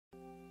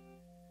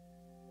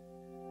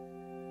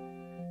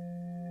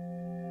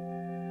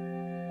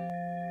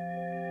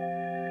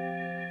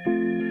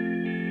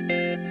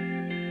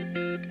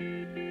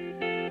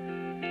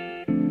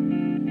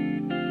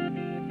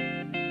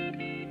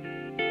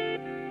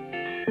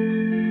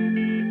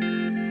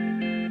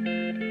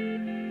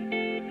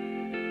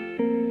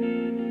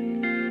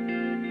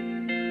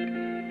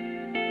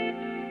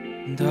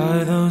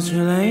Are those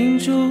real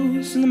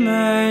angels in the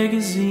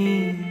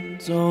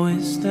magazines? Or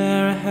is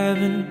there a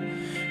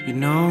heaven you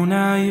know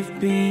now you've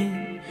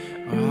been?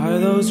 Or are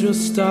those real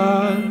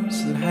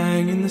stars that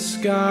hang in the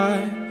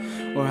sky?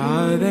 Or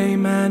are they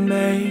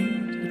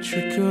man-made, a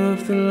trick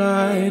of the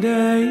light?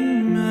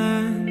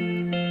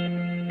 Amen.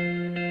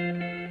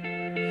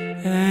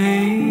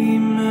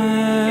 Amen.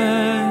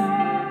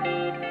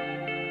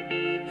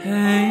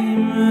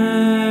 Amen.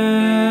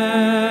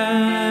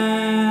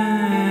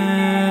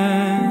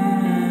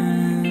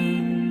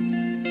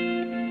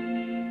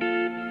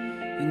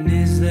 And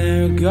is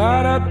there a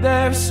God up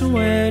there? So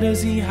where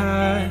does he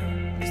hide?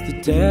 'Cause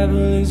the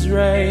devil is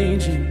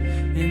raging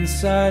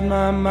inside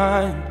my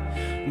mind.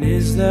 And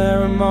is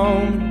there a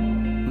moment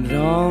when it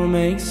all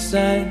makes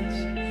sense?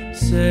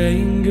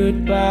 Saying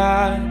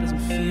goodbye doesn't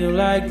feel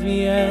like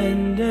the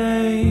end.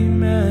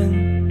 Amen.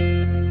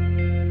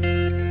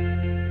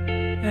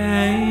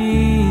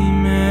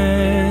 Amen.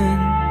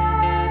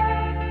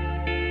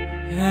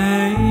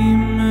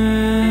 Amen.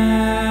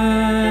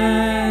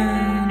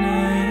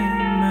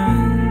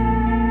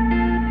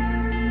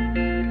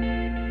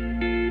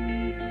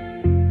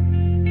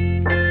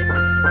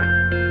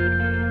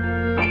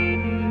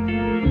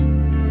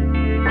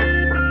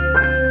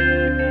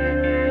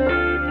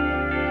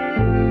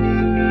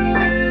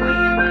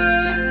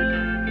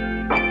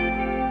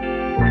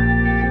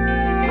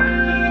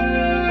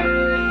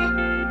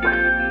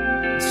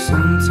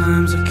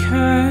 Sometimes I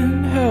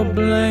can't help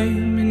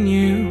blaming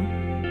you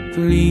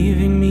for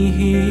leaving me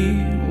here.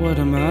 What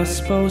am I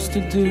supposed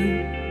to do?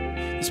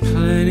 There's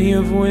plenty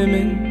of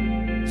women,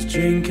 there's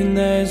drinking,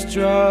 there's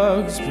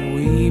drugs, but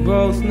we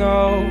both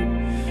know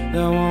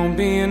that won't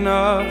be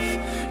enough.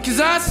 'Cause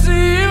I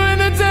see you in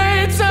the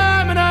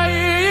daytime and I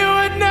hear you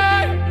at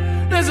night.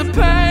 There's a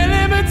pale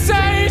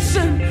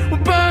imitation, we're